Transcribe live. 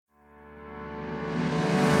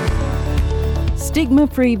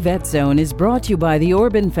Stigma-Free Vet Zone is brought to you by the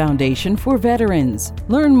Orban Foundation for Veterans.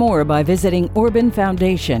 Learn more by visiting Orban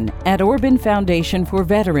Foundation at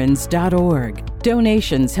orbanfoundationforveterans.org.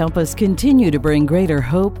 Donations help us continue to bring greater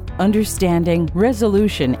hope, understanding,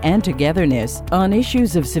 resolution, and togetherness on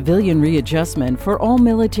issues of civilian readjustment for all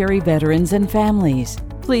military veterans and families.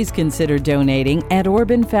 Please consider donating at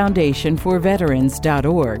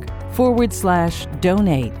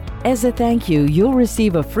orbanfoundationforveterans.org/donate. As a thank you, you'll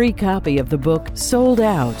receive a free copy of the book Sold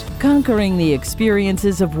Out, Conquering the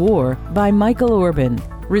Experiences of War by Michael Orban.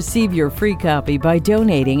 Receive your free copy by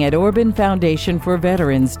donating at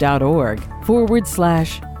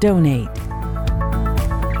orbanfoundationforveterans.org/donate.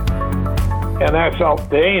 And I felt,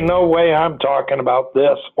 there ain't no way I'm talking about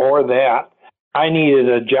this or that. I needed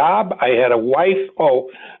a job. I had a wife.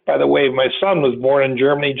 Oh, by the way, my son was born in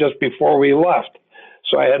Germany just before we left.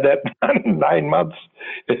 So I had that 9 months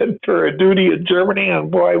for a duty in Germany, and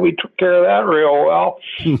boy, we took care of that real well.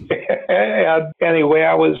 And anyway,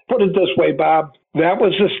 put it this way, Bob, that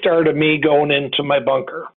was the start of me going into my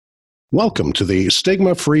bunker. Welcome to the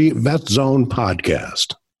Stigma-Free Vet Zone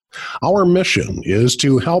podcast. Our mission is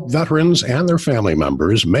to help veterans and their family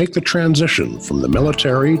members make the transition from the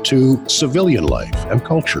military to civilian life and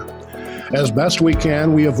culture. As best we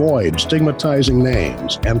can, we avoid stigmatizing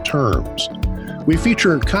names and terms. We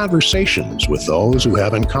feature conversations with those who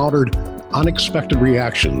have encountered unexpected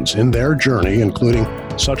reactions in their journey, including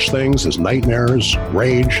such things as nightmares,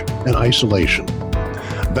 rage, and isolation.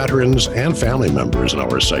 Veterans and family members in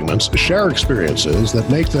our segments share experiences that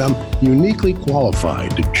make them uniquely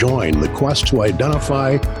qualified to join the quest to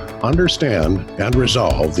identify, understand, and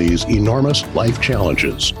resolve these enormous life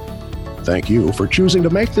challenges. Thank you for choosing to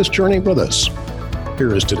make this journey with us.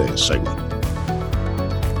 Here is today's segment.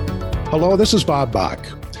 Hello, this is Bob Bach.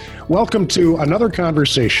 Welcome to another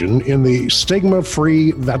conversation in the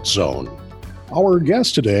Stigma-Free Vet Zone. Our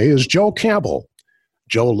guest today is Joe Campbell.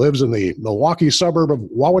 Joe lives in the Milwaukee suburb of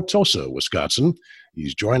Wauwatosa, Wisconsin.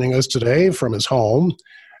 He's joining us today from his home.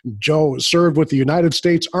 Joe served with the United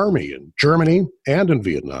States Army in Germany and in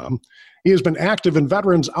Vietnam. He has been active in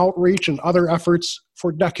veterans outreach and other efforts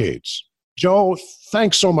for decades. Joe,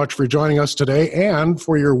 thanks so much for joining us today and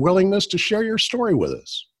for your willingness to share your story with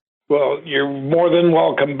us. Well, you're more than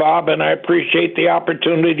welcome, Bob, and I appreciate the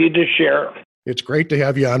opportunity to share. It's great to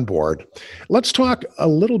have you on board. Let's talk a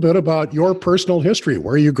little bit about your personal history,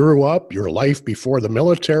 where you grew up, your life before the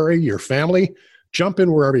military, your family. Jump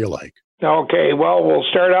in wherever you like. Okay, well, we'll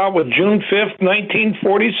start out with June 5th,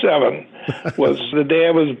 1947 was the day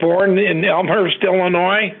I was born in Elmhurst,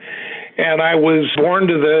 Illinois, and I was born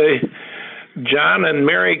to the John and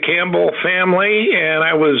Mary Campbell family, and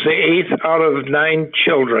I was the 8th out of 9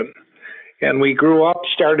 children. And we grew up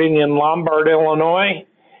starting in Lombard, Illinois,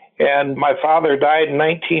 and my father died in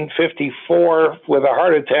 1954 with a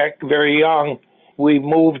heart attack, very young. We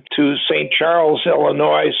moved to St. Charles,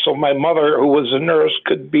 Illinois, so my mother, who was a nurse,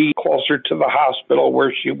 could be closer to the hospital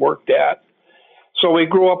where she worked at. So we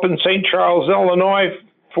grew up in St. Charles, Illinois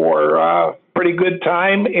for a pretty good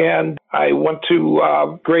time, and I went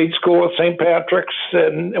to grade school at St. Patrick's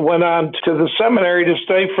and went on to the seminary to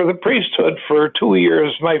study for the priesthood for 2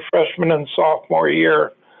 years, my freshman and sophomore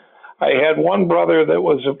year. I had one brother that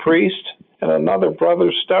was a priest and another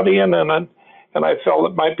brother studying, and I felt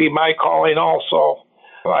it might be my calling also.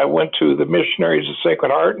 I went to the Missionaries of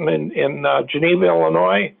Sacred Heart in Geneva,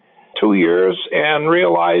 Illinois, 2 years, and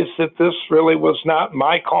realized that this really was not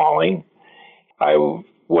my calling. I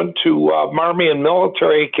went to Marmion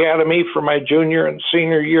Military Academy for my junior and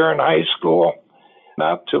senior year in high school,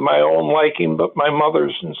 not to my own liking, but my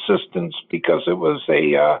mother's insistence, because it was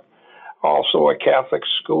also a Catholic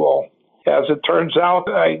school. As it turns out,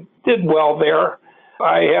 I did well there.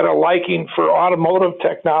 I had a liking for automotive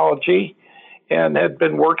technology and had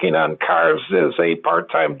been working on cars as a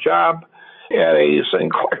part-time job at a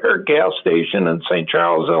Sinclair gas station in St.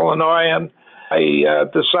 Charles, Illinois, and I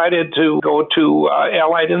decided to go to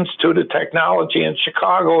Allied Institute of Technology in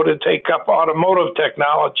Chicago to take up automotive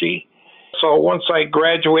technology. So once I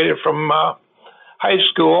graduated from high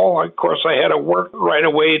school, of course, I had to work right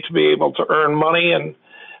away to be able to earn money and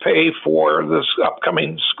pay for this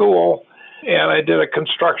upcoming school. And I did a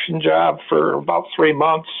construction job for about 3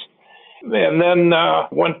 months, and then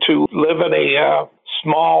went to live in a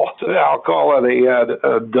small, I'll call it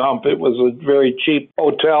a dump. It was a very cheap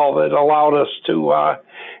hotel that allowed us to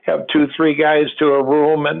have 2-3 guys to a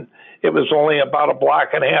room, and it was only about a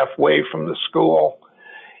block and a half away from the school.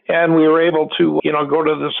 And we were able to, go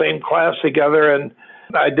to the same class together, and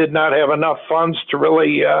I did not have enough funds to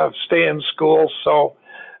really stay in school, so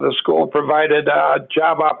The school provided a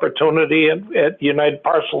job opportunity at United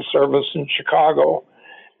Parcel Service in Chicago,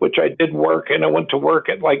 which I did work, and I went to work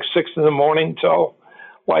at like 6 in the morning till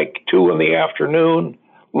like 2 in the afternoon,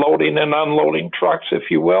 loading and unloading trucks, if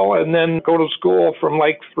you will, and then go to school from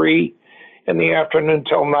like 3 in the afternoon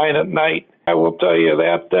till 9 at night. I will tell you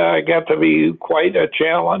that got to be quite a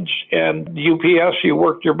challenge. And UPS, you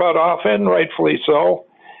worked your butt off in, rightfully so.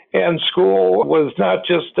 And school was not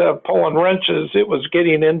just pulling wrenches, it was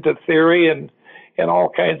getting into theory and all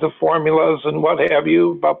kinds of formulas and what have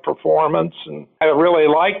you about performance. And I really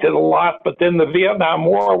liked it a lot, but then the Vietnam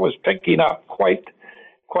War was picking up quite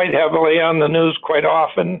heavily on the news quite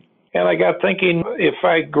often. And I got thinking, if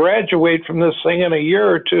I graduate from this thing in a year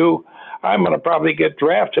or two, I'm going to probably get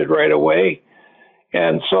drafted right away.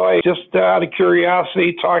 And so I just, out of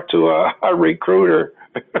curiosity, talked to a recruiter.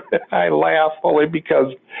 I laugh only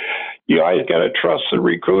because you always got to trust the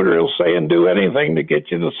recruiter. He'll say and do anything to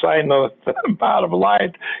get you to sign the bottom line.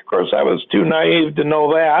 Of course, I was too naive to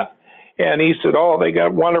know that. And he said, oh, they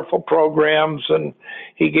got wonderful programs. And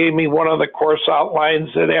he gave me one of the course outlines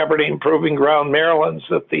at Aberdeen Proving Ground, Maryland,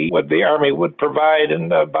 that the Army would provide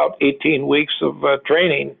in about 18 weeks of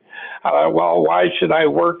training. Well, why should I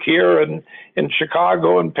work here in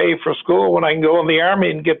Chicago and pay for school when I can go in the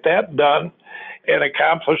Army and get that done and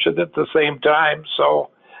accomplish it at the same time? So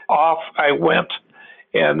off I went,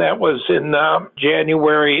 and that was in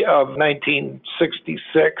January of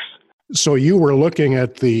 1966. So you were looking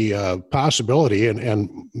at the possibility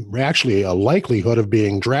and actually a likelihood of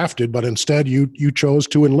being drafted, but instead you chose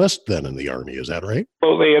to enlist then in the Army. Is that right?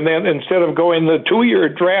 Absolutely. And then instead of going the 2-year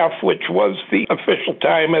draft, which was the official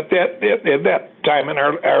time at that time in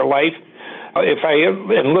our life, if I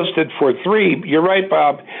enlisted for 3, you're right,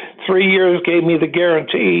 Bob, 3 years gave me the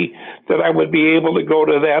guarantee that I would be able to go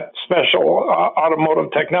to that special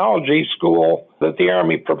automotive technology school that the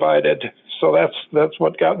Army provided. So that's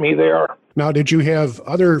what got me there. Now, did you have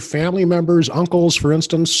other family members, uncles, for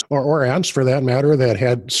instance, or aunts for that matter, that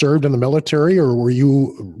had served in the military, or were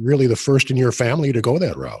you really the first in your family to go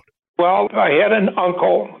that route? Well, I had an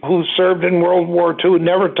uncle who served in World War II,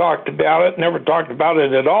 never talked about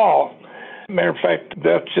it at all. Matter of fact,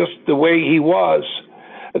 that's just the way he was.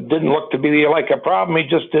 It didn't look to be like a problem. He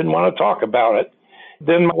just didn't want to talk about it.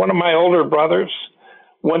 Then one of my older brothers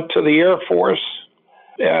went to the Air Force,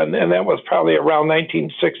 and that was probably around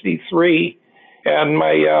 1963. And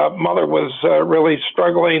my mother was really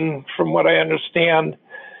struggling, from what I understand,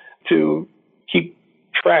 to keep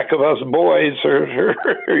track of us boys or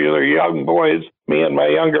young boys, me and my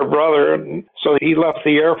younger brother. And so he left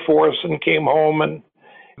the Air Force and came home, and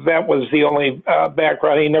that was the only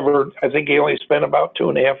background. I think he only spent about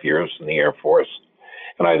 2.5 years in the Air Force,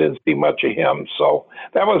 and I didn't see much of him. So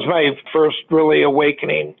that was my first really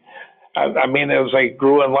awakening. I mean, as I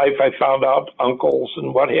grew in life, I found out uncles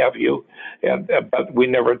and what have you, but we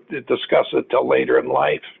never discussed it till later in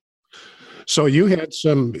life. So you had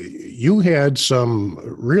some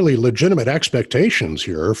really legitimate expectations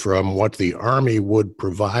here from what the Army would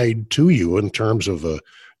provide to you in terms of a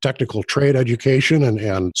technical trade education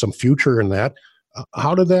and some future in that.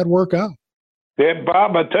 How did that work out? Yeah,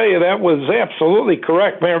 Bob, I tell you, that was absolutely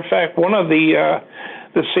correct. Matter of fact, one of the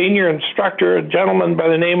senior instructor, a gentleman by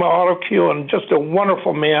the name of Otto Kuhn, just a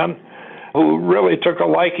wonderful man who really took a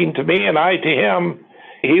liking to me and I to him.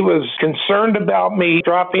 He was concerned about me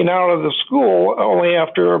dropping out of the school only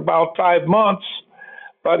after about 5 months,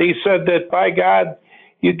 but he said that, by God,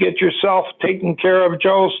 you get yourself taken care of,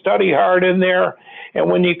 Joe, study hard in there, and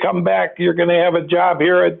when you come back, you're going to have a job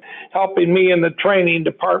here at helping me in the training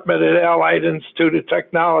department at Allied Institute of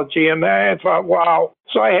Technology. And I thought, wow.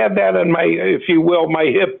 So I had that in my, if you will, my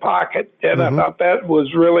hip pocket, and I thought that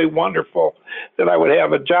was really wonderful that I would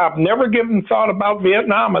have a job. Never given thought about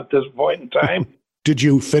Vietnam at this point in time. Did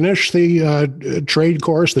you finish the trade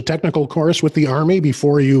course, the technical course with the Army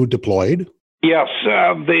before you deployed? Yes,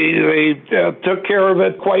 they took care of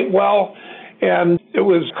it quite well, and it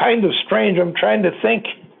was kind of strange. I'm trying to think.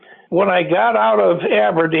 When I got out of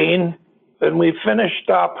Aberdeen and we finished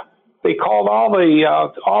up, they called all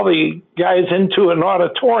the guys into an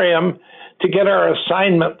auditorium to get our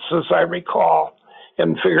assignments, as I recall,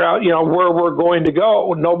 and figure out, where we're going to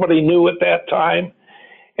go. Nobody knew at that time.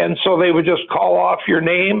 And so they would just call off your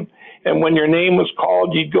name. And when your name was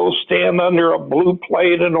called, you'd go stand under a blue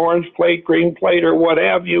plate, an orange plate, green plate, or what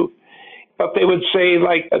have you. But they would say,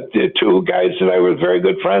 like, the 2 guys that I was very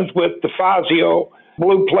good friends with, DeFazio,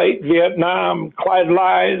 blue plate, Vietnam, Clyde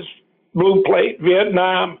Lies, blue plate,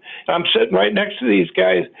 Vietnam. And I'm sitting right next to these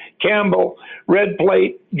guys, Campbell, red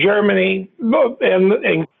plate, Germany,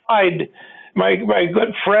 and Clyde, My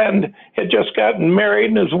good friend had just gotten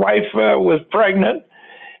married, and his wife was pregnant,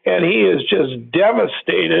 and he is just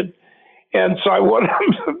devastated. And so I went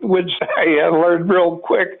up, which I had learned real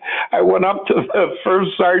quick. I went up to the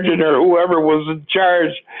first sergeant or whoever was in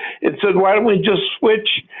charge and said, "Why don't we just switch?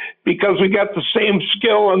 Because we got the same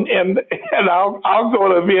skill, and I'll go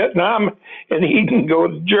to Vietnam and he can go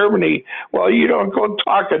to Germany." Well, you don't go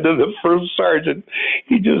talking to the first sergeant.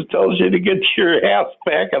 He just tells you to get your ass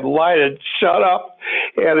back and line and shut up.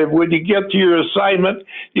 And when you get to your assignment,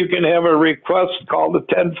 you can have a request called a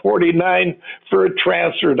 1049 for a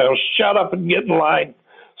transfer. Now shut up and get in line.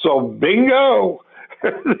 So bingo,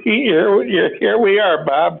 here we are,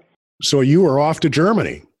 Bob. So you were off to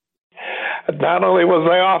Germany. Not only was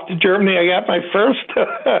I off to Germany, I got my first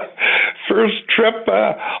trip,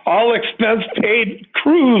 all expense paid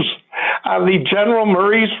cruise on the General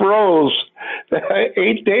Maurice Rose.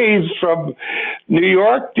 8 days from New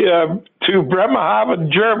York to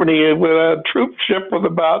Bremerhaven, Germany, with a troop ship with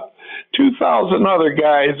about 2,000 other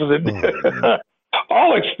guys.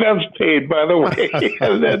 All expense paid, by the way.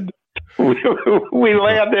 And then we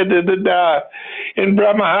landed in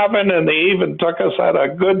Bremerhaven, and they even took us on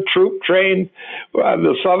a good troop train on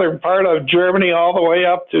the southern part of Germany all the way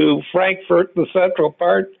up to Frankfurt, the central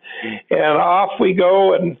part. And off we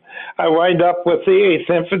go, and I wind up with the 8th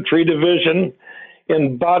Infantry Division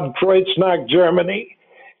in Bad Kreuznach, Germany.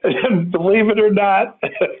 And believe it or not,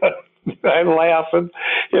 I'm laughing.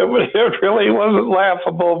 It really wasn't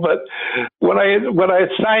laughable, but when I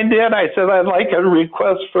signed in, I said I'd like a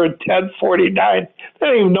request for a 1049. They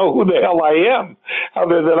don't even know who the hell I am,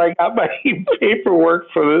 other than I got my paperwork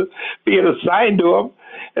for being assigned to them,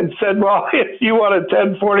 and said, "Well, if you want a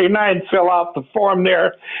 1049, fill out the form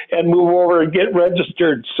there and move over and get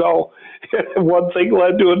registered." So one thing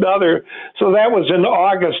led to another. So that was in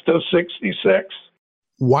August of '66.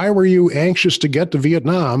 Why were you anxious to get to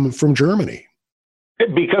Vietnam from Germany?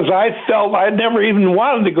 Because I felt I never even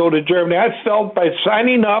wanted to go to Germany. I felt by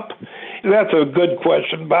signing up, that's a good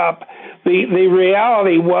question, Bob. The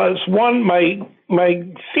reality was, one, my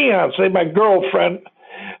fiance, my girlfriend,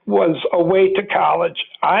 was away to college.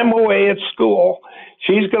 I'm away at school.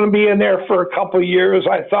 She's going to be in there for a couple of years.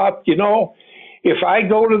 I thought, if I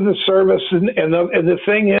go to the service, and the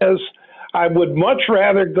thing is, I would much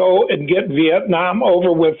rather go and get Vietnam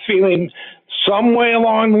over with, feeling some way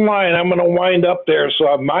along the line I'm going to wind up there, so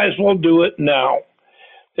I might as well do it now.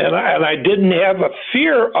 And I didn't have a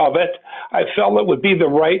fear of it. I felt it would be the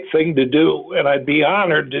right thing to do, and I'd be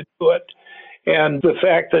honored to do it. And the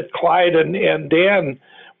fact that Clyde and Dan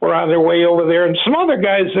were on their way over there, and some other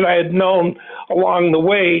guys that I had known along the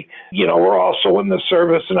way, were also in the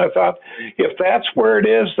service. And I thought, if that's where it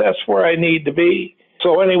is, that's where I need to be.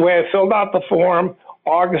 So anyway, I filled out the form,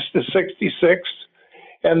 August of '66,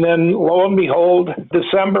 and then lo and behold,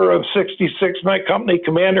 December of '66, my company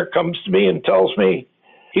commander comes to me and tells me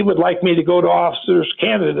he would like me to go to officers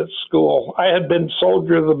candidate school. I had been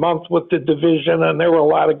Soldier of the Month with the division, and there were a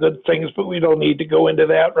lot of good things, but we don't need to go into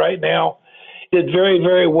that right now. Did very,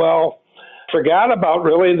 very well. Forgot about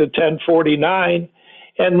really the 1049.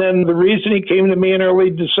 And then the reason he came to me in early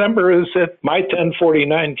December is that my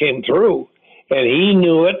 1049 came through. And he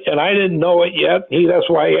knew it, and I didn't know it yet. That's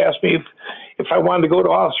why he asked me if I wanted to go to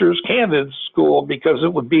officers candidate school, because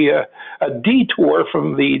it would be a detour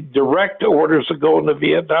from the direct orders of going to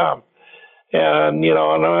Vietnam. And,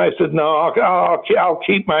 and I said, no, I'll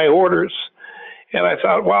keep my orders. And I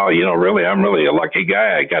thought, wow, really, I'm really a lucky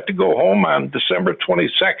guy. I got to go home on December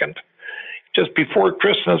 22nd, just before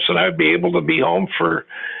Christmas, and I'd be able to be home for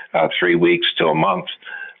 3 weeks to a month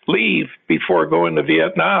leave before going to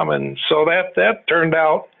Vietnam. And so that turned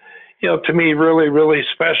out, to me really, really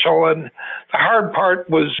special. And the hard part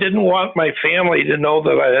was, didn't want my family to know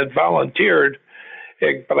that I had volunteered,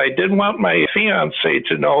 but I did want my fiance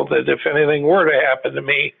to know that if anything were to happen to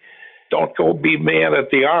me, don't go be mad at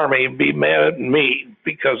the Army, be mad at me,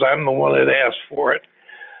 because I'm the one that asked for it.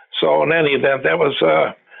 So in any event, that was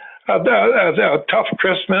a tough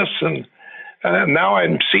Christmas, and now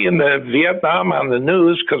I'm seeing the Vietnam on the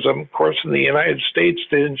news, because I'm, of course, in the United States.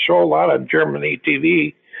 They didn't show a lot on Germany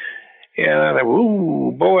TV. And I thought,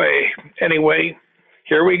 ooh, boy. Anyway,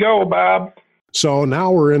 here we go, Bob. So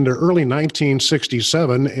now we're into early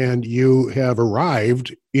 1967, and you have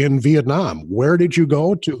arrived in Vietnam. Where did you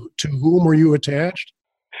go? To whom were you attached?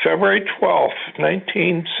 February 12th,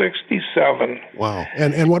 1967. Wow.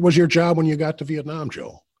 And what was your job when you got to Vietnam,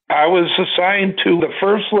 Joe? I was assigned to the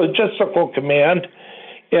 1st Logistical Command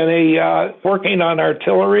in working on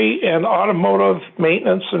artillery and automotive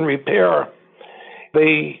maintenance and repair.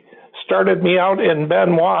 They started me out in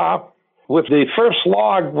Ben Hoa, with the first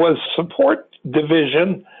log was support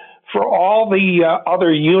division for all the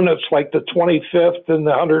other units like the 25th and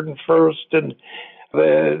the 101st and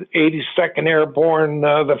the 82nd Airborne,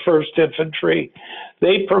 the 1st Infantry.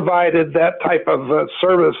 They provided that type of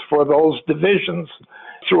service for those divisions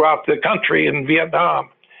throughout the country in Vietnam.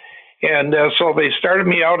 And so they started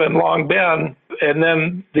me out in Long Binh, and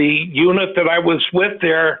then the unit that I was with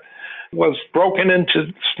there was broken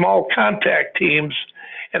into small contact teams,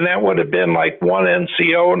 and that would have been like one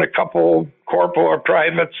NCO and a couple corporal or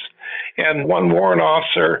privates and one warrant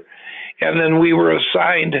officer. And then we were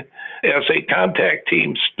assigned as a contact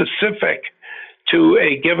team specific to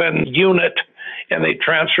a given unit, and they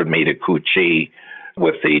transferred me to Cu Chi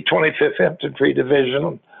with the 25th Infantry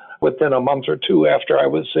Division within a month or two after I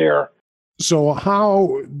was there. So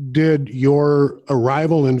how did your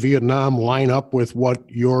arrival in Vietnam line up with what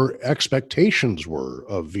your expectations were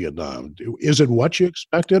of Vietnam? Is it what you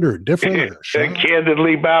expected or different?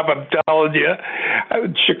 Candidly, Bob, I'm telling you,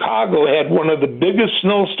 Chicago had one of the biggest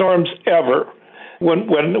snowstorms ever.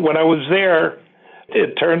 When I was there,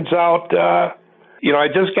 it turns out, I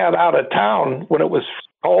just got out of town when it was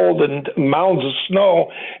cold and mounds of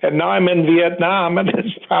snow, and now I'm in Vietnam, and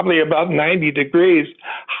it's probably about 90 degrees,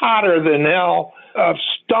 hotter than hell,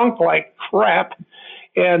 stunk like crap,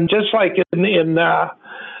 and just like in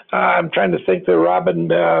I'm trying to think the Robin,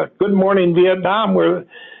 Good Morning Vietnam, where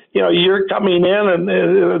you're coming in and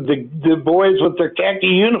the boys with their khaki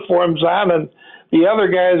uniforms on, and the other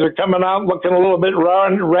guys are coming out looking a little bit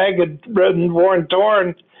ragged, red and worn,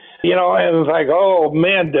 torn. And it's like, oh,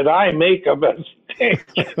 man, did I make a mistake?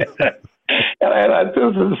 And I thought,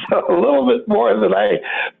 this is a little bit more than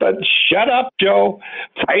but shut up, Joe.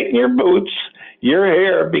 Tighten your boots. You're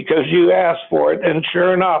here because you asked for it. And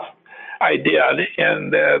sure enough, I did.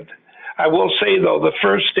 And I will say, though, the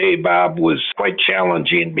first day, Bob, was quite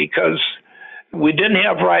challenging because we didn't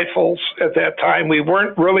have rifles at that time. We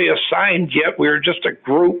weren't really assigned yet. We were just a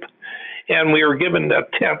group. And we were given a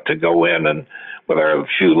tent to go in and with our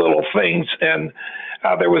few little things. And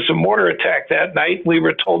there was a mortar attack that night. We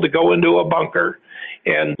were told to go into a bunker.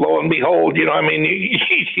 And lo and behold, you don't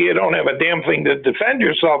have a damn thing to defend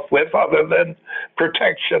yourself with other than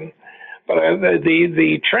protection. But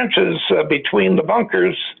the trenches between the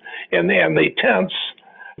bunkers and the tents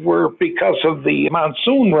were because of the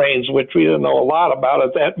monsoon rains, which we didn't know a lot about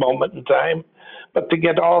at that moment in time. But to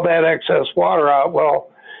get all that excess water out, well,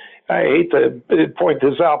 I hate to point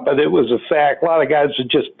this out, but it was a fact. A lot of guys would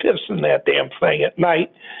just piss in that damn thing at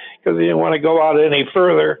night because they didn't want to go out any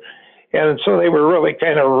further. And so they were really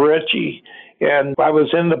kind of wretchy. And I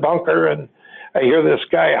was in the bunker, and I hear this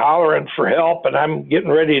guy hollering for help, and I'm getting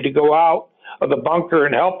ready to go out of the bunker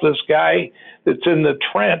and help this guy that's in the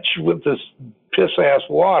trench with this piss-ass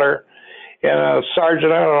water. And a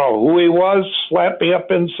sergeant, I don't know who he was, slapped me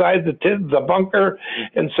up inside the bunker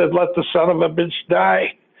and said, "Let the son of a bitch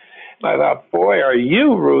die." I thought, boy, are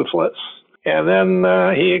you ruthless. And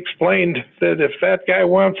then he explained that if that guy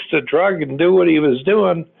wants to drug and do what he was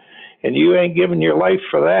doing, and you ain't giving your life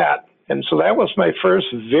for that. And so that was my first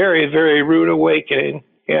very, very rude awakening.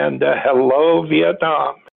 And hello,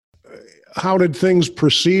 Vietnam. How did things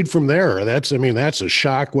proceed from there? That's a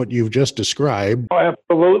shock what you've just described. Oh,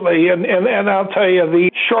 absolutely. And I'll tell you,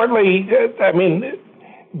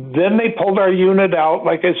 then they pulled our unit out,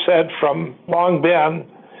 like I said, from Long Binh.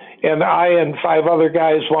 And I and 5 other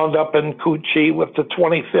guys wound up in Cu Chi with the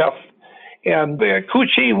 25th. And Cu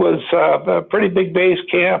Chi was a pretty big base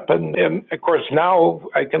camp. And of course, now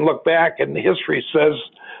I can look back and history says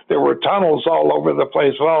there were tunnels all over the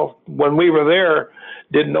place. Well, when we were there,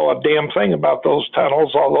 didn't know a damn thing about those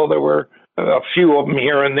tunnels, although there were a few of them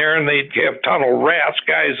here and there, and they'd have tunnel rats,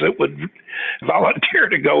 guys that would volunteer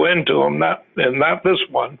to go into them, not this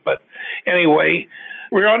one. But anyway,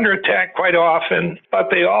 we were under attack quite often, but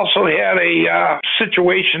they also had a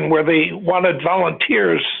situation where they wanted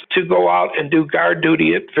volunteers to go out and do guard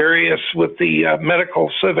duty at various with the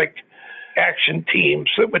medical civic action teams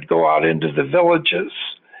that would go out into the villages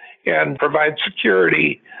and provide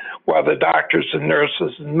security while the doctors and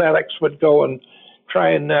nurses and medics would go and try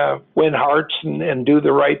and win hearts and do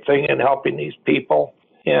the right thing in helping these people.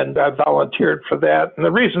 And I volunteered for that. And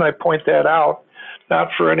the reason I point that out, not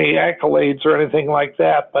for any accolades or anything like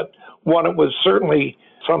that, but one, it was certainly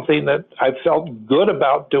something that I felt good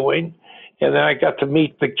about doing. And then I got to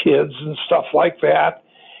meet the kids and stuff like that.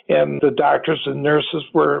 And the doctors and nurses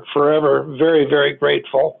were forever very, very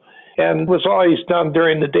grateful. And it was always done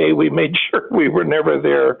during the day. We made sure we were never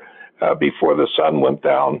there before the sun went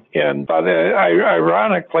down. But I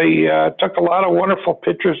ironically took a lot of wonderful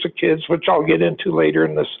pictures of kids, which I'll get into later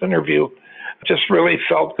in this interview. just really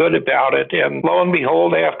felt good about it. And lo and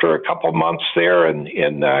behold, after a couple months there in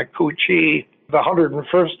Cu Chi, the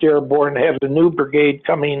 101st Airborne had a new brigade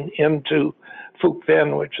coming into Phuc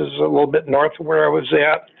Vinh, which is a little bit north of where I was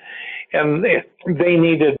at. And they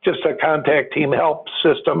needed just a contact team help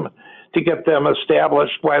system to get them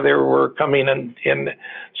established while they were coming in.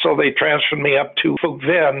 So they transferred me up to Phuc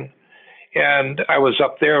Vinh, and I was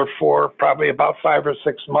up there for probably about 5 or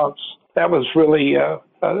 6 months. That was really a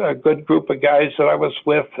good group of guys that I was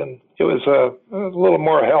with, and it was a little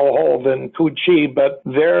more hellhole than Cu Chi, but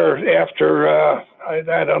thereafter, I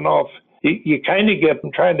don't know if you kind of get,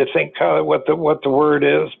 I'm trying to think what the word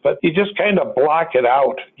is, but you just kind of block it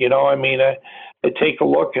out. I mean, I take a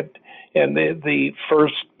look at, and the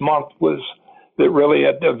first month was really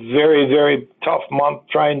a very, very tough month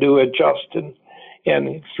trying to adjust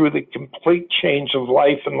and through the complete change of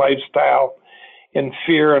life and lifestyle and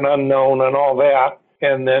fear and unknown and all that.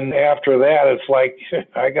 And then after that, it's like,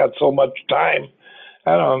 I got so much time.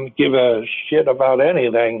 I don't give a shit about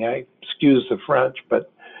anything. Excuse the French,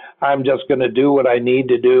 but I'm just going to do what I need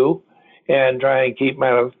to do and try and keep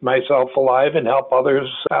myself alive and help others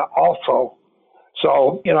also.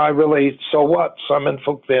 So, I really, so what? So I'm in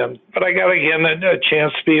Phuc Vinh. But I got, again, a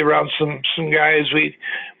chance to be around some guys. We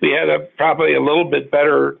had probably a little bit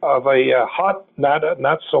better of a hut,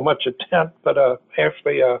 not so much a tent, but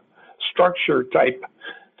actually a structure type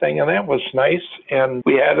thing, and that was nice. And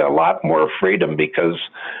we had a lot more freedom because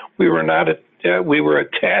we were not we were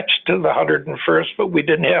attached to the 101st, but we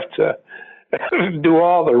didn't have to do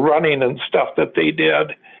all the running and stuff that they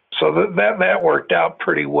did. So that worked out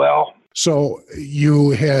pretty well. So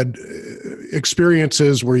you had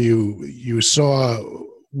experiences where you saw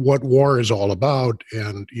what war is all about,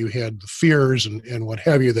 and you had the fears and what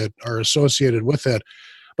have you that are associated with that.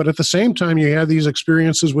 But at the same time, you had these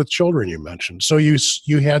experiences with children you mentioned. So you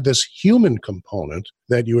had this human component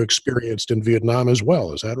that you experienced in Vietnam as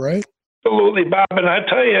well. Is that right? Absolutely, Bob. And I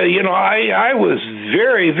tell you, I was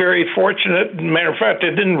very, very fortunate. Matter of fact, I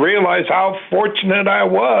didn't realize how fortunate I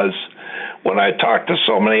was when I talked to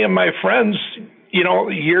so many of my friends,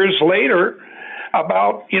 years later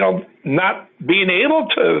about, not being able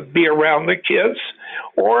to be around the kids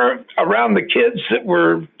or around the kids that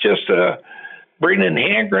were just bringing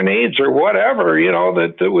hand grenades or whatever,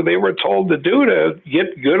 that they were told to do to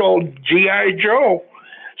get good old G.I. Joe.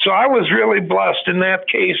 So I was really blessed in that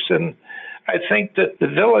case. And I think that the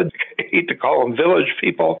village, I hate to call them village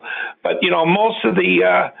people, but, most of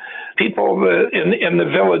the people in the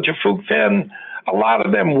village of Phuc Vinh, a lot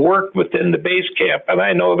of them worked within the base camp. And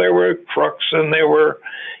I know there were crooks and there were,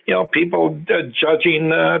 people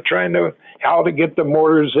judging, trying to, how to get the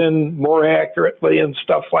mortars in more accurately and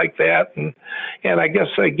stuff like that. And I guess,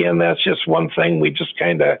 again, that's just one thing we just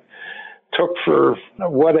kind of took for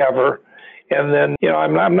whatever. And then,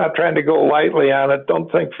 I'm not trying to go lightly on it.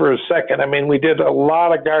 Don't think for a second. I mean, we did a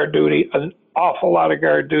lot of guard duty, an awful lot of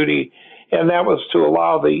guard duty, and that was to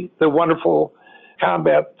allow the wonderful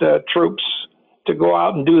combat troops to go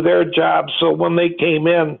out and do their job. So when they came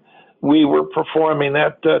in, we were performing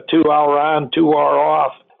that 2 hour on, 2 hour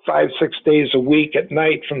off, 5-6 days a week at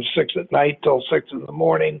night, from 6 at night till 6 in the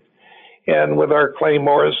morning, and with our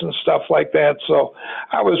claymores and stuff like that. So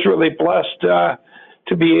I was really blessed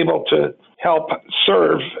to be able to help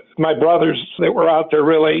serve my brothers that were out there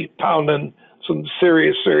really pounding some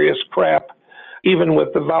serious crap. Even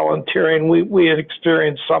with the volunteering, we had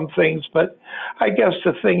experienced some things, but I guess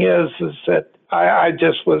the thing is that I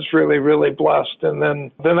just was really, really blessed. And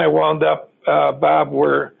then I wound up, Bob,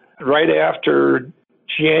 where right after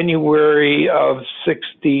January of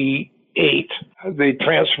 1968, they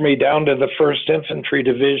transferred me down to the 1st Infantry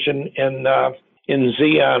Division in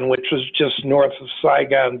Zion, which was just north of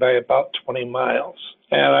Saigon by about 20 miles.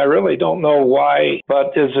 And I really don't know why,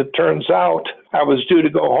 but as it turns out, I was due to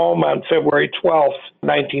go home on February 12th,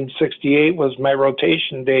 1968 was my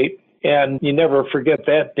rotation date. And you never forget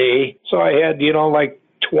that day. So I had, like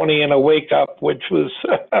 20 in a wake up, which was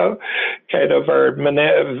kind of our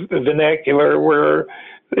vernacular where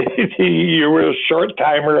you were a short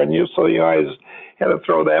timer. And so I had to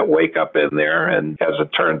throw that wake up in there. And as it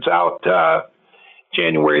turns out,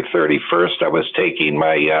 January 31st, I was taking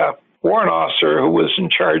my warrant officer who was in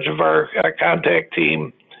charge of our contact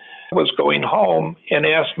team was going home and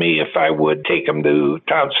asked me if I would take him to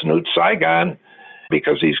Tan Son Nhut, Saigon,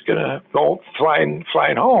 because he's going to go flying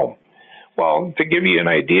home. Well, to give you an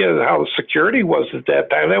idea of how the security was at that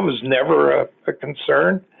time, that was never a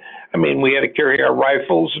concern. I mean, we had to carry our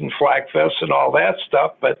rifles and flak vests and all that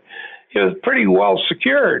stuff, but it was pretty well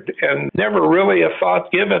secured and never really a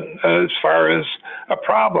thought given as far as a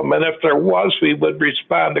problem. And if there was, we would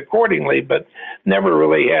respond accordingly, but never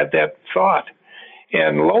really had that thought.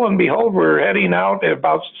 And lo and behold, we're heading out at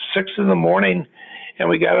about 6 in the morning, and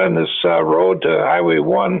we got on this road to Highway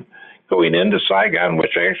 1 going into Saigon,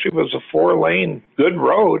 which actually was a 4-lane good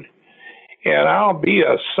road. And I'll be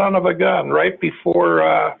a son of a gun right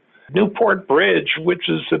before Newport Bridge, which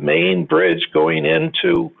is the main bridge going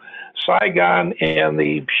into Saigon and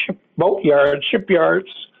the shipyards.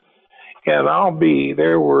 And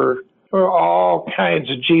there were all kinds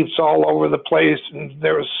of Jeeps all over the place, and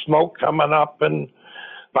there was smoke coming up and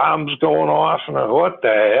bombs going off, and what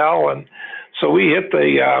the hell? And so we hit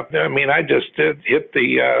I just hit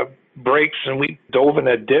the brakes, and we dove in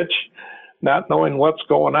a ditch, not knowing what's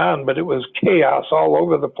going on, but it was chaos all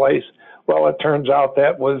over the place. Well, it turns out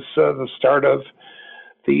that was the start of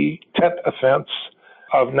the Tet offense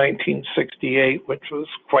of 1968, which was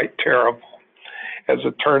quite terrible. As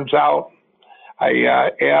it turns out, I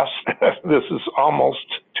asked, this is almost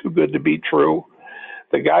too good to be true,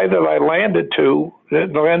 the guy that I landed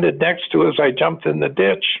next to as I jumped in the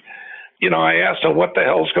ditch, I asked him what the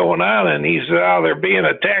hell's going on, and he said, they're being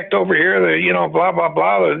attacked over here, they're, blah, blah,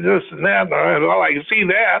 blah, this and that. And I said, well, I can see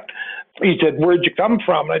that. He said, where'd you come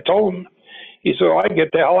from? And I told him. He said, well, I'd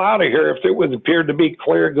get the hell out of here if it would appear to be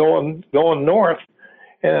clear going north.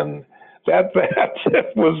 And that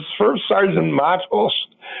was First Sergeant Matos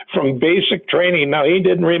from basic training. Now, he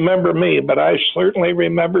didn't remember me, but I certainly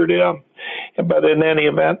remembered him. But in any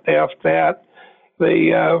event, after that,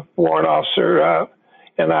 the warrant officer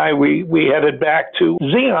and I, we headed back to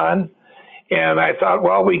Zion, and I thought,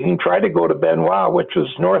 well, we can try to go to Benoit, which was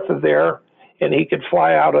north of there, and he could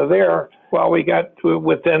fly out of there. Well, we got to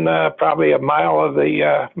within probably a mile and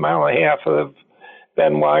a half of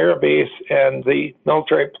Benoit Air Base, and the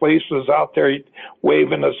military police was out there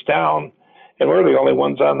waving us down, and we're the only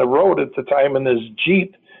ones on the road at the time in this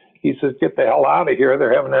Jeep. He says, get the hell out of here.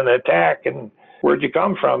 They're having an attack, and where'd you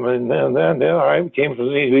come from? And then all right, we came from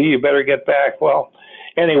Z. You better get back. Well,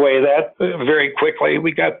 anyway, that very quickly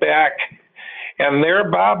we got back. And there,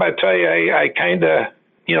 Bob, I tell you, I kind of,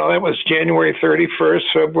 that was January 31st,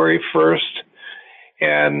 February 1st.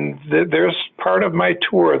 And there's part of my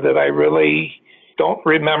tour that I really don't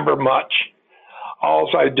remember much. All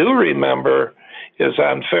I do remember is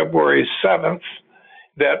on February 7th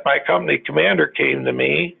that my company commander came to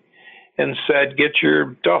me and said, get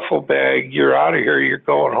your duffel bag, you're out of here, you're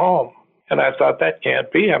going home. And I thought, that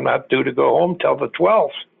can't be. I'm not due to go home till the 12th.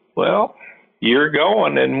 Well, you're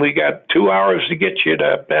going, and we got 2 hours to get you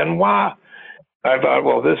to Benoit. I thought,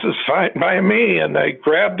 well, this is fine by me. And I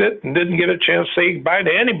grabbed it and didn't get a chance to say goodbye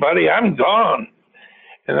to anybody. I'm gone.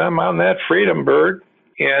 And I'm on that Freedom Bird,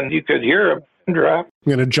 and you could hear it drop.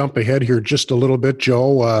 I'm going to jump ahead here just a little bit,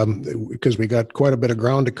 Joe, because we got quite a bit of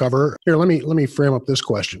ground to cover. Here, let me frame up this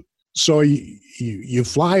question. So you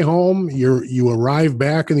fly home, you arrive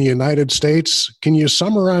back in the United States. Can you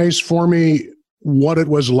summarize for me what it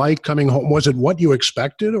was like coming home? Was it what you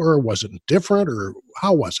expected, or was it different, or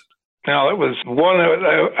how was it? Now, it was one,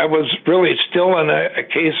 I was really still in a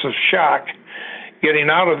case of shock getting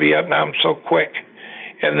out of Vietnam so quick.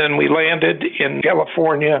 And then we landed in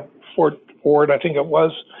California, Fort Ord, I think it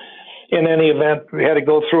was. In any event, we had to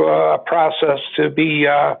go through a process to be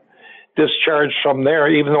discharged from there,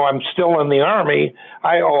 even though I'm still in the Army.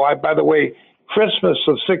 By the way, Christmas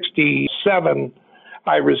of 67,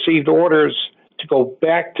 I received orders to go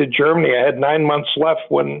back to Germany. I had 9 months left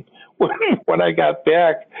when I got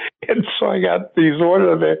back. And so I got these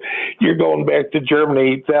orders that you're going back to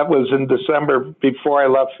Germany. That was in December before I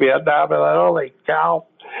left Vietnam. And I thought, holy cow.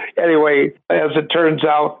 Anyway, as it turns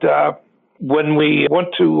out, when we went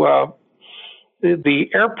to the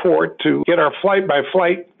airport to get our flight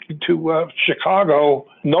to Chicago,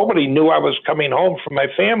 nobody knew I was coming home from my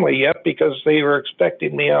family yet because they were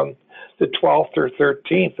expecting me on the 12th or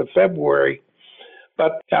 13th of February.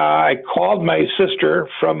 But I called my sister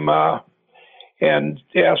and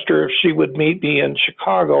asked her if she would meet me in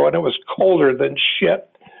Chicago, and it was colder than shit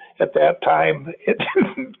at that time.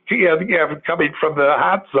 Coming from the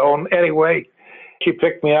hot zone. Anyway, she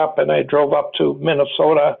picked me up, and I drove up to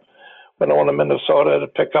Minnesota, Winona, Minnesota, to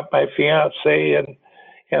pick up my fiance,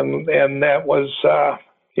 and that was that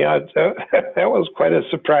was quite a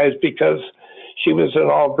surprise because she was at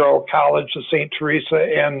all-girl college at St. Teresa,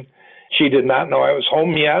 and she did not know I was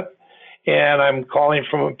home yet. And I'm calling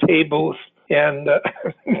from a pay booth, and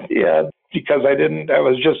because I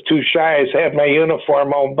was just too shy. I had my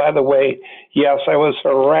uniform on. By the way, yes, I was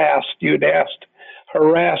harassed. You'd asked,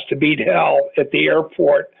 harassed to beat hell at the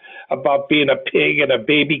airport about being a pig and a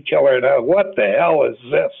baby killer. And what the hell is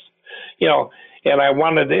this? And I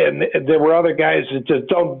wanted to, and there were other guys that just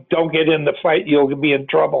don't get in the fight. You'll be in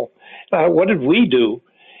trouble. What did we do?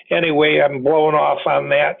 Anyway, I'm blowing off on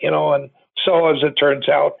that, and so as it turns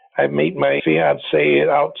out, I meet my fiance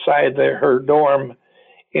outside her dorm,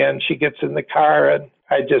 and she gets in the car, and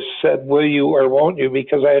I just said, will you or won't you?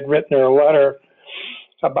 Because I had written her a letter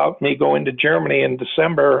about me going to Germany in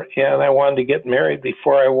December, and I wanted to get married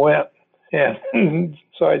before I went. And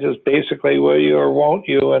so I just basically, will you or won't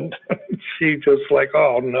you? And she just like,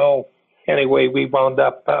 oh, no. Anyway, we wound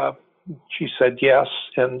up, she said yes,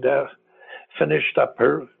 and finished up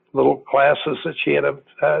her little classes that she had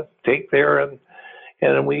to take there,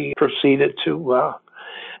 and we proceeded to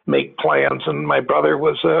make plans. And my brother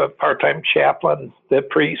was a part-time chaplain, the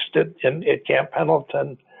priest at Camp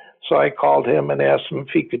Pendleton. So I called him and asked him if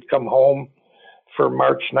he could come home for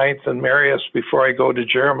March 9th and marry us before I go to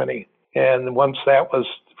Germany. And once that was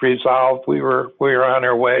resolved, we were on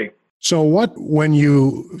our way. So when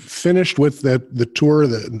you finished with the tour,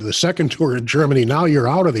 the second tour in Germany, now you're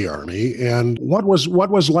out of the Army, and what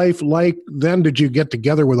was life like then? Did you get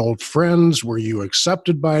together with old friends? Were you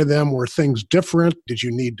accepted by them? Were things different? Did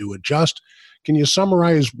you need to adjust? Can you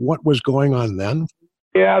summarize what was going on then?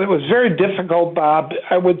 Yeah, it was very difficult, Bob.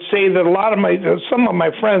 I would say that some of my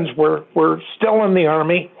friends were still in the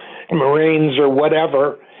Army, Marines or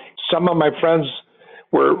whatever. Some of my friends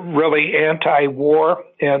were really anti-war,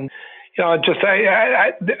 and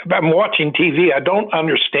I'm watching TV. I don't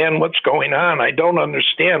understand what's going on. I don't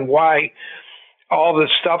understand why all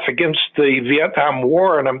this stuff against the Vietnam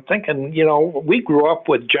War. And I'm thinking, we grew up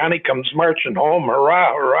with Johnny Comes Marching Home,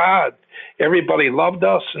 hurrah, hurrah. Everybody loved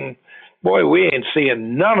us, and boy, we ain't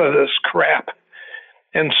seeing none of this crap.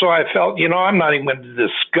 And so I felt, I'm not even going to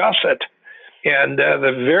discuss it. And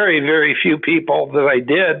the very, very few people that I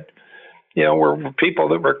did, were people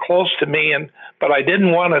that were close to me, but I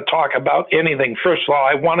didn't want to talk about anything. First of all,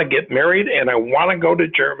 I want to get married and I want to go to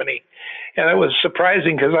Germany. And it was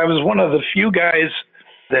surprising because I was one of the few guys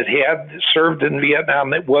that had served in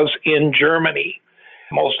Vietnam that was in Germany.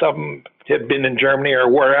 Most of them had been in Germany or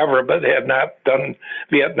wherever, but had not done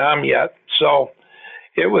Vietnam yet. So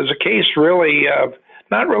it was a case really of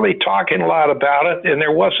not really talking a lot about it. And I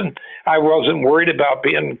wasn't worried about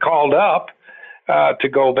being called up to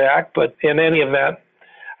go back. But in any event,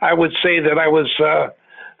 I would say that I was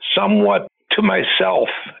somewhat to myself,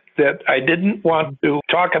 that I didn't want to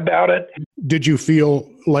talk about it. Did you feel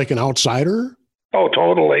like an outsider? Oh,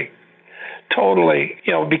 totally. Totally.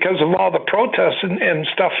 Because of all the protests and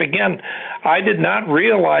stuff, again, I did not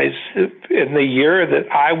realize in the year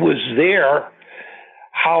that I was there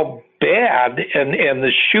how bad and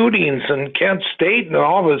the shootings in Kent State and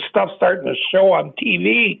all this stuff starting to show on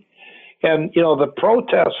TV. And, the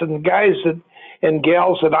protests and guys and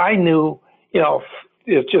gals that I knew,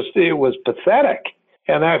 it was pathetic.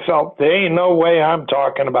 And I felt, there ain't no way I'm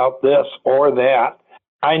talking about this or that.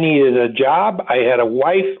 I needed a job. I had a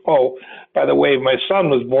wife. Oh, by the way, my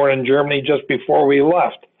son was born in Germany just before we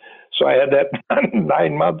left. So I had that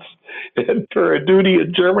 9 months for a duty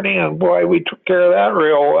in Germany, and boy, we took care of that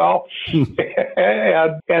real well.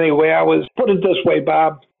 And anyway, put it this way,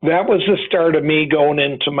 Bob, that was the start of me going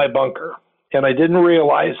into my bunker, and I didn't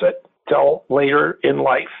realize it till later in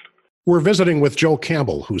life. We're visiting with Joe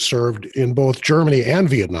Campbell, who served in both Germany and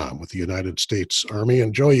Vietnam with the United States Army.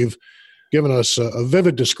 And Joe, you've given us a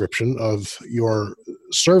vivid description of your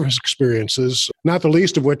service experiences, not the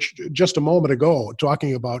least of which just a moment ago,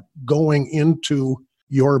 talking about going into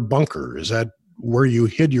your bunker. Is that where you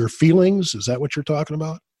hid your feelings? Is that what you're talking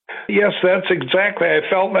about? Yes, that's exactly. I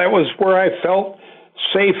felt that was where I felt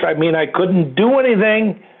safe. I mean, I couldn't do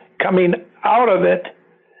anything coming out of it.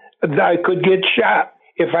 I could get shot.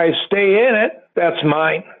 If I stay in it, that's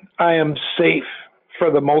mine. I am safe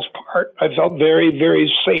for the most part. I felt very,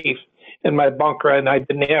 very safe in my bunker, and I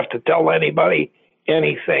didn't have to tell anybody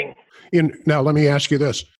anything. Now, let me ask you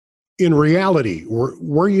this. In reality,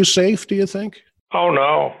 were you safe, do you think? Oh,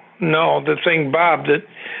 no. No, the thing, Bob, that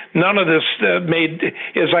none of this made,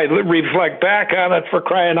 as I reflect back on it, for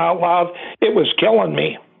crying out loud, it was killing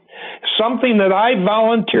me. Something that I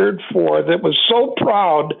volunteered for, that was so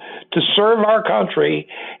proud to serve our country,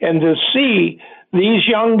 and to see these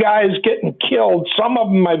young guys getting killed, some of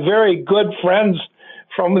them my very good friends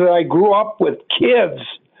from that I grew up with, kids,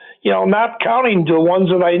 not counting the ones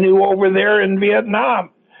that I knew over there in Vietnam.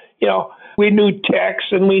 We knew Tex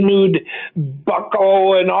and we knew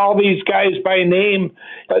Bucko and all these guys by name,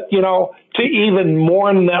 but, to even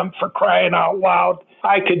mourn them, for crying out loud,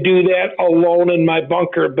 I could do that alone in my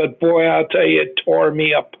bunker, but boy, I'll tell you, it tore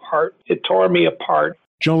me apart. It tore me apart.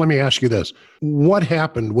 Joe, let me ask you this. What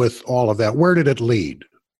happened with all of that? Where did it lead,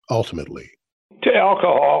 ultimately? To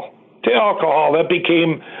alcohol. To alcohol. That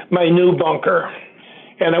became my new bunker.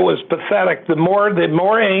 And it was pathetic. The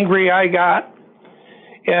more angry I got,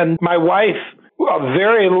 and my wife, a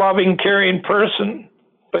very loving, caring person,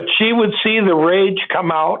 but she would see the rage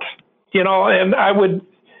come out, and I would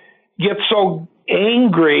get so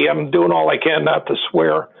angry. I'm doing all I can not to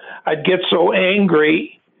swear. I'd get so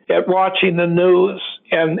angry at watching the news,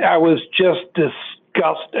 and I was just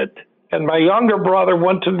disgusted. And my younger brother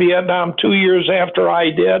went to Vietnam 2 years after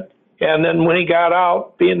I did. And then when he got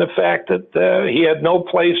out, being the fact that he had no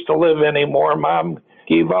place to live anymore, Mom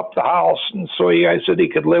gave up the house. And so I said he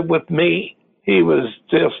could live with me. He was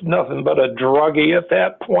just nothing but a druggie at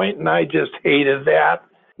that point, and I just hated that.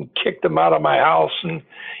 And kicked him out of my house. And,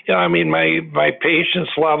 my patience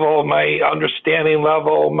level, my understanding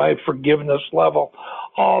level, my forgiveness level,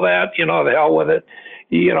 all that, the hell with it.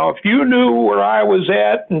 If you knew where I was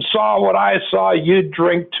at and saw what I saw, you'd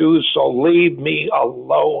drink too, so leave me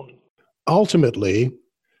alone. Ultimately,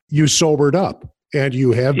 you sobered up, and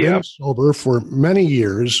you have been sober for many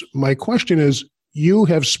years. My question is, you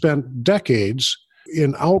have spent decades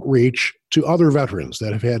in outreach to other veterans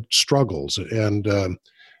that have had struggles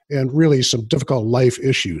and really some difficult life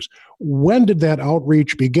issues. When did that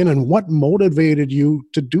outreach begin, and what motivated you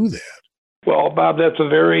to do that? Well, Bob, that's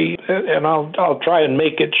and I'll try and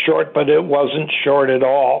make it short, but it wasn't short at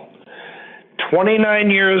all.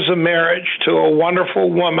 29 years of marriage to a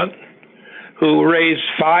wonderful woman who raised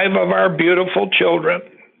 5 of our beautiful children,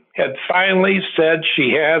 had finally said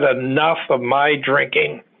she had enough of my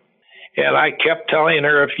drinking. And I kept telling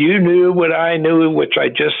her, if you knew what I knew, which I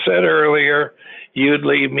just said earlier, you'd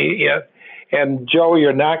leave me. And Joe,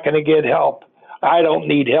 you're not going to get help. I don't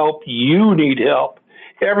need help. You need help.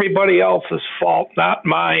 Everybody else's fault, not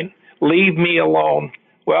mine. Leave me alone.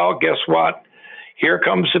 Well, guess what? Here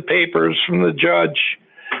comes the papers from the judge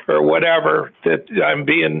or whatever that I'm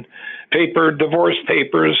being divorce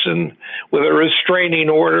papers and with a restraining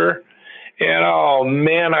order. And oh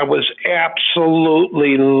man, I was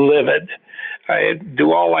absolutely livid. I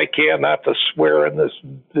do all I can not to swear in this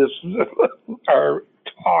our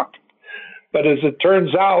talk. But as it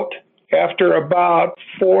turns out, after about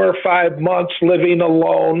 4 or 5 months living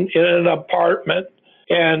alone in an apartment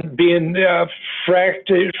and being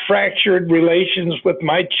fractured relations with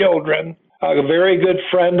my children, a very good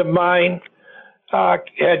friend of mine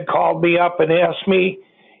had called me up and asked me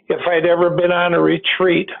if I'd ever been on a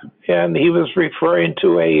retreat, and he was referring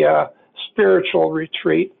to a spiritual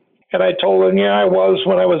retreat. And I told him, yeah, I was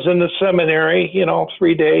when I was in the seminary,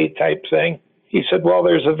 3-day type thing. He said, well,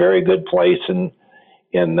 there's a very good place in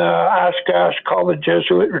Oshkosh called the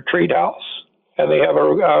Jesuit Retreat House. And they have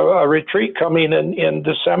a retreat coming in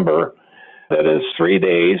December that is 3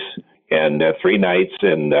 days and 3 nights.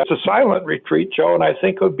 And it's a silent retreat, Joe, and I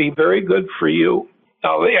think it would be very good for you.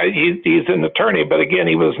 Now, he's an attorney, but again,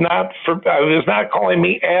 he was not calling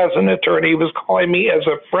me as an attorney. He was calling me as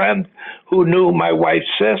a friend who knew my wife,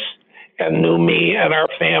 Sis, and knew me and our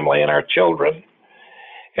family and our children.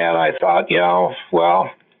 And I thought, well,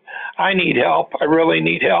 I need help. I really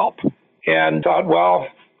need help. And thought, well,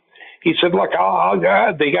 he said, look,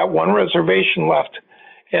 they got 1 reservation left.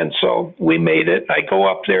 And so we made it. I go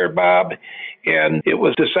up there, Bob, and it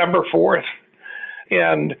was December 4th.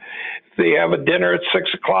 And they have a dinner at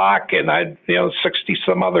 6 o'clock, and 60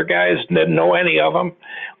 some other guys, didn't know any of them,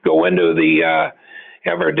 go into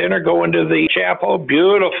have our dinner, go into the chapel,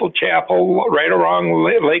 beautiful chapel right along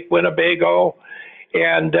Lake Winnebago.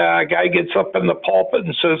 And a guy gets up in the pulpit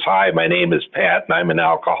and says, hi, my name is Pat, and I'm an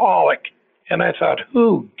alcoholic. And I thought,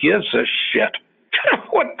 who gives a shit?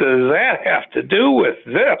 What does that have to do with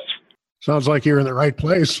this? Sounds like you're in the right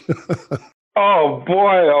place. Oh,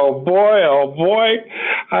 boy, oh, boy, oh, boy.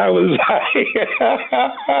 I'm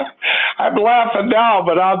laughing now,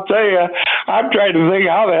 but I'll tell you, I'm trying to think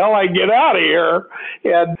how the hell I get out of here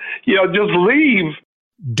and, just leave.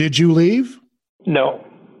 Did you leave? No.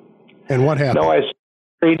 And what happened? No, I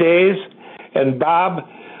 3 days. And Bob,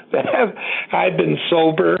 I've been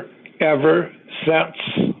sober ever since.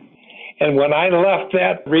 And when I left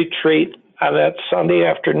that retreat on that Sunday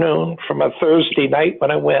afternoon from a Thursday night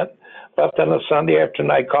when I left on a Sunday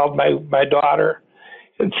afternoon, I called my daughter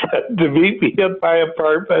and said to meet me at my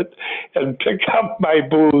apartment and pick up my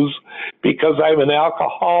booze because I'm an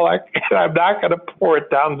alcoholic and I'm not going to pour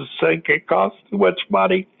it down the sink. It costs too much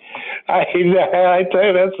money. I tell you,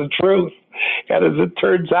 that's the truth. And as it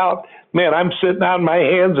turns out, man, I'm sitting on my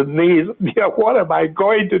hands and knees. What am I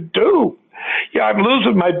going to do? I'm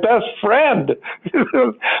losing my best friend,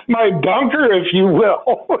 my bunker, if you will.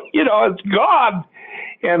 It's gone.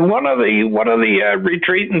 And one of the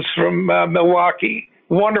retreatants from Milwaukee,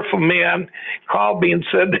 wonderful man, called me and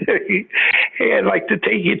said, "Hey, I'd like to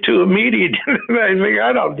take you to a meeting." And I think,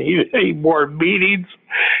 I don't need any more meetings.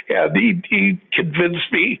 And he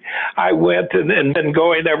convinced me. I went and been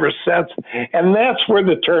going ever since. And that's where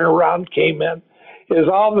the turnaround came in, is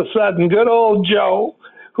all of a sudden good old Joe,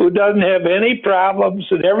 who doesn't have any problems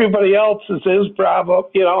and everybody else is his problem,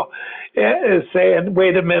 is saying,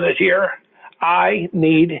 wait a minute here, I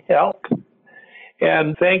need help.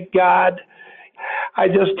 And thank God, I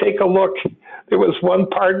just take a look. There was one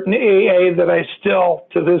part in AA that I still,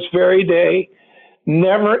 to this very day,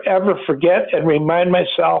 never ever forget and remind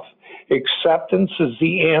myself, acceptance is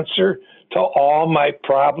the answer to all my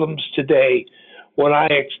problems today. When I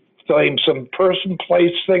blame some person,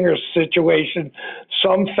 place, thing, or situation,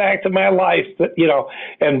 some fact of my life that,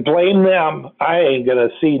 and blame them, I ain't going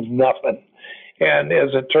to see nothing. And as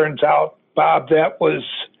it turns out, Bob,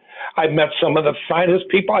 I met some of the finest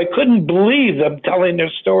people. I couldn't believe them telling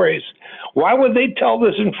their stories. Why would they tell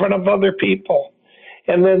this in front of other people?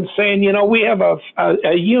 And then saying, we have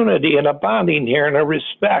a unity and a bonding here and a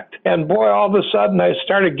respect. And boy, all of a sudden I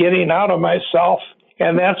started getting out of myself.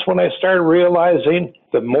 And that's when I started realizing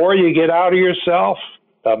the more you get out of yourself,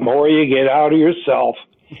 the more you get out of yourself.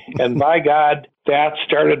 And by God, that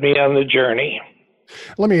started me on the journey.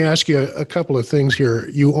 Let me ask you a couple of things here.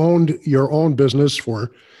 You owned your own business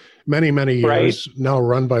for many, many years, right, now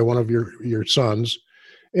run by one of your sons.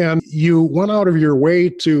 And you went out of your way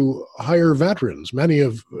to hire veterans, many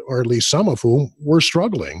of, or at least some of whom, were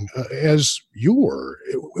struggling, as you were.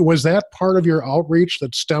 Was that part of your outreach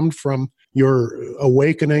that stemmed from your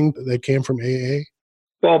awakening that came from AA?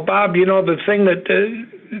 Well, Bob, the thing that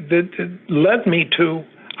led me to,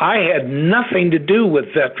 I had nothing to do with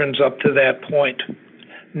veterans up to that point.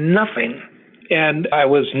 Nothing. And I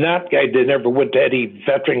never went to any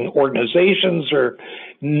veteran organizations or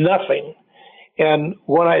nothing. And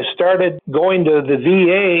when I started going to the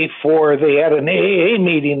VA they had an AA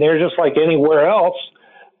meeting there just like anywhere else,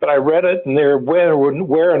 but I read it in their Where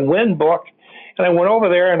and When book, and I went over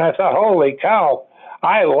there and I thought, holy cow,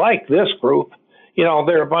 I like this group.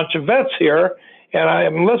 There are a bunch of vets here, and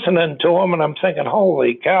I'm listening to them, and I'm thinking,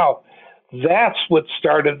 holy cow, that's what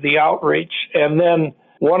started the outreach. And then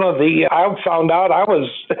I found out I was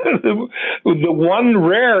the one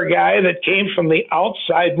rare guy that came from the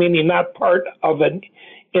outside, meaning not part of an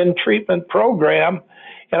in-treatment program.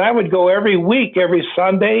 And I would go every week, every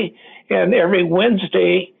Sunday, and every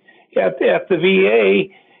Wednesday at the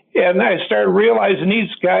VA. And I started realizing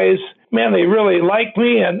these guys, man, they really like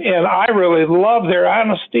me, and I really love their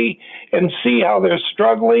honesty and see how they're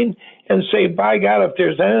struggling and say, by God, if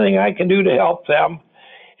there's anything I can do to help them.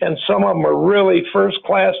 And some of them are really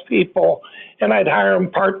first-class people, and I'd hire them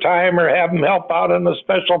part-time or have them help out on a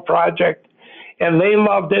special project. And they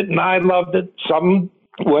loved it, and I loved it. Some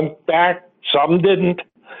went back, some didn't.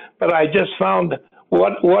 But I just found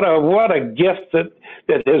what a gift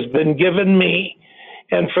that has been given me.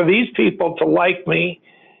 And for these people to like me,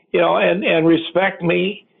 and respect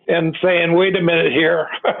me and saying, wait a minute here,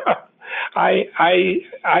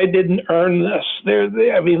 I didn't earn this.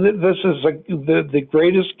 This is the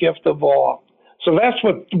greatest gift of all. So that's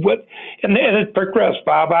what and it progressed,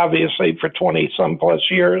 Bob, obviously for 20 some plus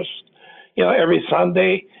years, every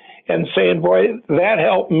Sunday, and saying, boy, that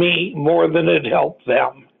helped me more than it helped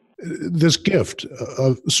them. This gift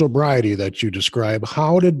of sobriety that you describe,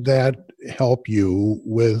 how did that help you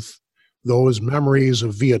with those memories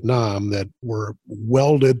of Vietnam that were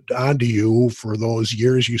welded onto you for those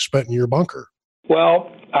years you spent in your bunker?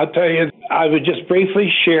 Well, I'll tell you, I would just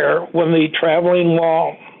briefly share when the traveling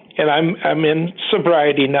wall, and I'm in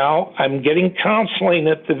sobriety now, I'm getting counseling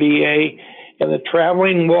at the VA, and the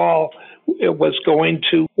traveling wall, it was going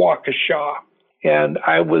to Waukesha. And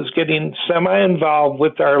I was getting semi-involved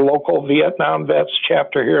with our local Vietnam Vets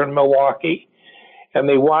chapter here in Milwaukee. And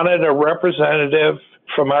they wanted a representative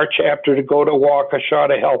from our chapter to go to Waukesha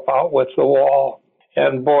to help out with the wall.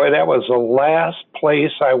 And boy, that was the last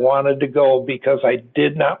place I wanted to go because I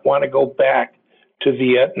did not want to go back to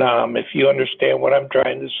Vietnam, if you understand what I'm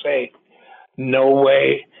trying to say. No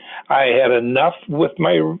way. I had enough with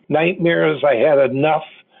my nightmares. I had enough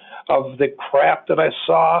of the crap that I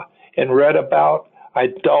saw and read about. I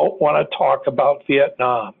don't want to talk about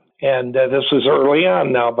Vietnam. And this was early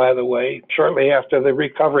on now, by the way, shortly after the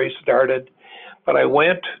recovery started. But I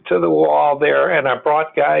went to the wall there, and I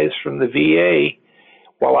brought guys from the VA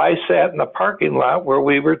while I sat in the parking lot where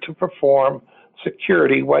we were to perform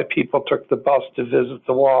security while people took the bus to visit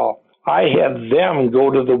the wall. I had them go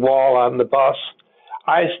to the wall on the bus.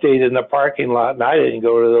 I stayed in the parking lot, and I didn't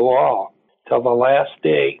go to the wall. till the last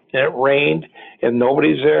day. And it rained, and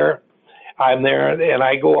nobody's there. I'm there, and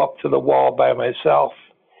I go up to the wall by myself,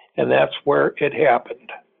 and that's where it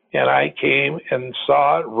happened. And I came and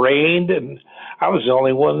saw it rained, and I was the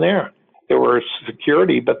only one there. There were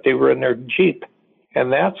security, but they were in their Jeep.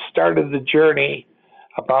 And that started the journey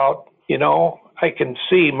about, I can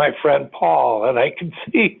see my friend Paul, and I can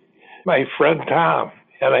see my friend Tom,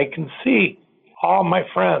 and I can see all my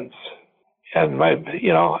friends. And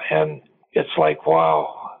and it's like,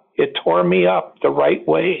 wow, it tore me up the right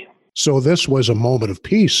way. So this was a moment of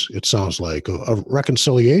peace, it sounds like, of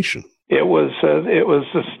reconciliation. It was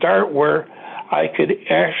the start where I could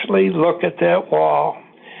actually look at that wall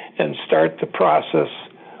and start the process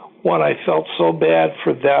when I felt so bad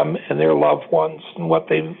for them and their loved ones and what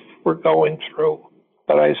they were going through.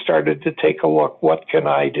 But I started to take a look, what can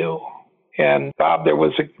I do? And Bob, there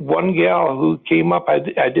was one gal who came up, I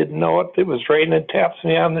didn't know it, it was raining, and taps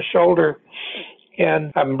me on the shoulder.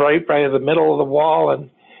 And I'm right by the middle of the wall, and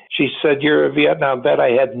she said, "You're a Vietnam vet." I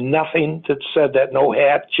had nothing that said that, no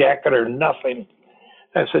hat, jacket, or nothing.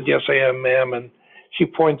 I said, "Yes, I am, ma'am." And she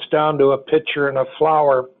points down to a picture and a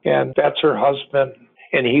flower, and that's her husband.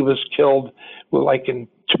 And he was killed like in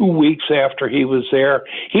 2 weeks after he was there.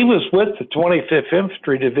 He was with the 25th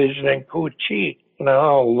Infantry Division in Cu Chi.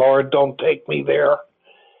 No, Lord, don't take me there.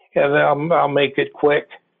 And I'll make it quick.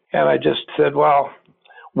 And I just said, well,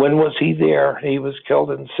 when was he there? He was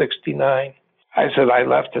killed in 69. I said, I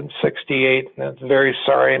left in 68, and I'm very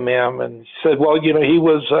sorry, ma'am. And she said, well, he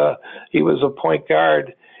was a point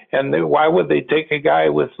guard, and why would they take a guy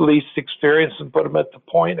with least experience and put him at the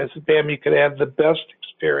point? I said, ma'am, you could have the best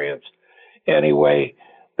experience. Anyway,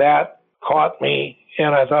 that caught me,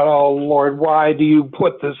 and I thought, oh, Lord, why do you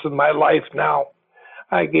put this in my life now?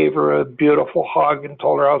 I gave her a beautiful hug and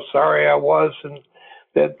told her how sorry I was, and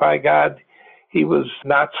that, by God, he was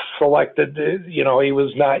not selected, he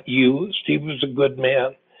was not used. He was a good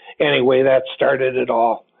man. Anyway, that started it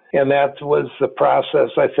all. And that was the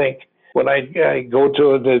process, I think. When I go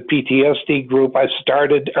to the PTSD group, I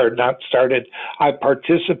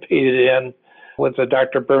participated in with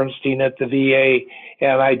Dr. Bernstein at the VA,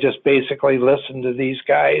 and I just basically listened to these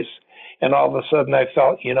guys. And all of a sudden I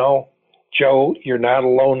felt, Joe, you're not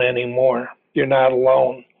alone anymore. You're not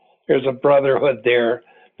alone. There's a brotherhood there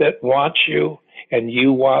that wants you, and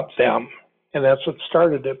you want them. And that's what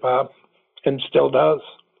started it, Bob, and still does.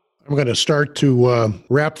 I'm going to start to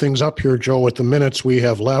wrap things up here, Joe, with the minutes we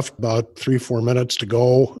have left, about 3-4 minutes to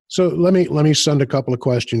go. So let me send a couple of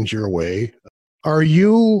questions your way. Are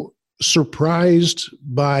you surprised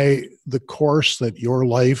by the course that your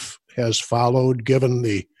life has followed, given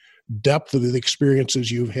the depth of the experiences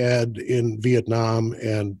you've had in Vietnam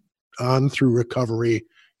and on through recovery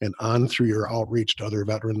and on through your outreach to other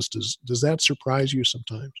veterans? Does that surprise you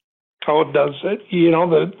sometimes? Oh, does it?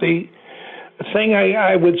 The thing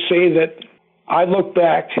I would say that I look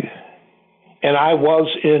back and I was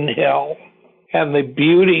in hell. And the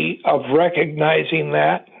beauty of recognizing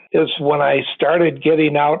that is when I started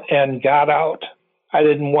getting out and got out, I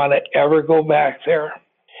didn't want to ever go back there.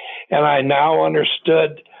 And I now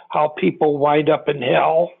understood how people wind up in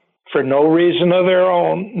hell for no reason of their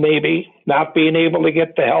own, maybe not being able to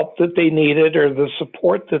get the help that they needed or the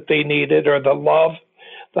support that they needed or the love,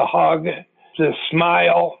 the hug, the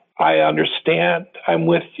smile. I understand. I'm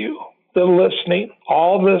with you. The listening.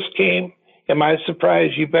 All this came. Am I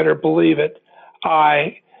surprised? You better believe it.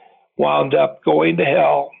 I wound up going to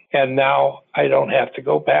hell, and now I don't have to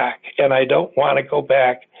go back, and I don't want to go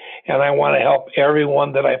back, and I want to help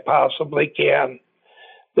everyone that I possibly can,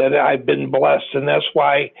 that I've been blessed. And that's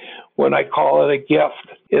why when I call it a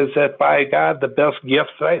gift, is that, by God, the best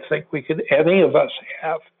gift that I think any of us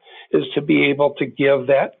have is to be able to give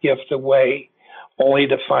that gift away, only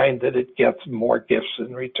to find that it gets more gifts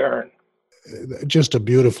in return. Just a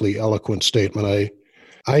beautifully eloquent statement.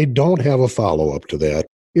 I don't have a follow-up to that.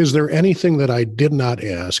 Is there anything that I did not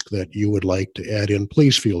ask that you would like to add in?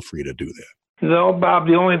 Please feel free to do that. No, Bob,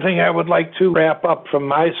 the only thing I would like to wrap up from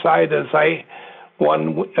my side is if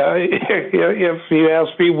you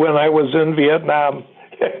ask me when I was in Vietnam,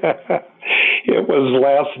 it was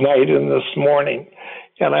last night and this morning.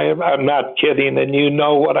 And I'm not kidding, and you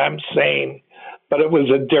know what I'm saying. But it was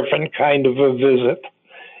a different kind of a visit,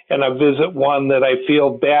 and a visit one that I feel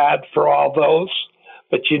bad for all those.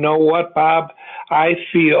 But you know what, Bob? I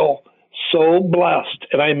feel so blessed,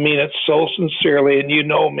 and I mean it so sincerely, and you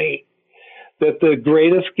know me, that the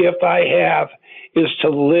greatest gift I have is to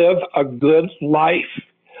live a good life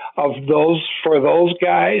for those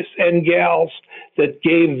guys and gals that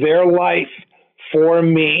gave their life for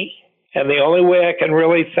me. And the only way I can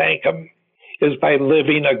really thank them is by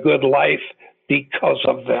living a good life because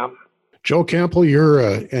of them. Joe Campbell, you're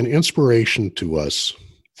an inspiration to us.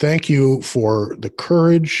 Thank you for the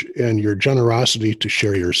courage and your generosity to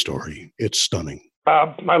share your story. It's stunning.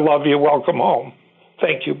 Bob, I love you. Welcome home.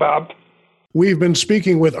 Thank you, Bob. We've been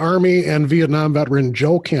speaking with Army and Vietnam veteran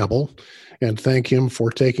Joe Campbell, and thank him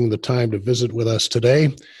for taking the time to visit with us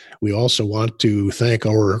today. We also want to thank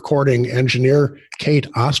our recording engineer,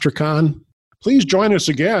 Kate Ostracon. Please join us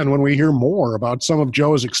again when we hear more about some of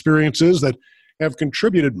Joe's experiences that have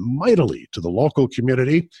contributed mightily to the local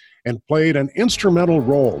community and played an instrumental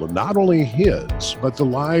role in not only his, but the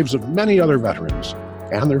lives of many other veterans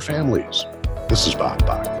and their families. This is Bob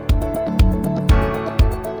Bach.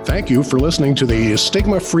 Thank you for listening to the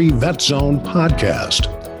Stigma-Free Vet Zone podcast.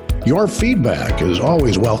 Your feedback is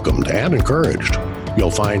always welcomed and encouraged.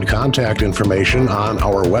 You'll find contact information on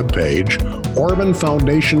our webpage,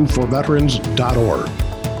 OrbanFoundationForVeterans.org.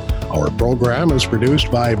 Our program is produced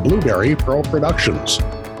by Blueberry Pro Productions.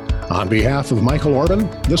 On behalf of Michael Orban,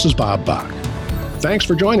 this is Bob Bach. Thanks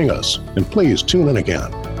for joining us, and please tune in again.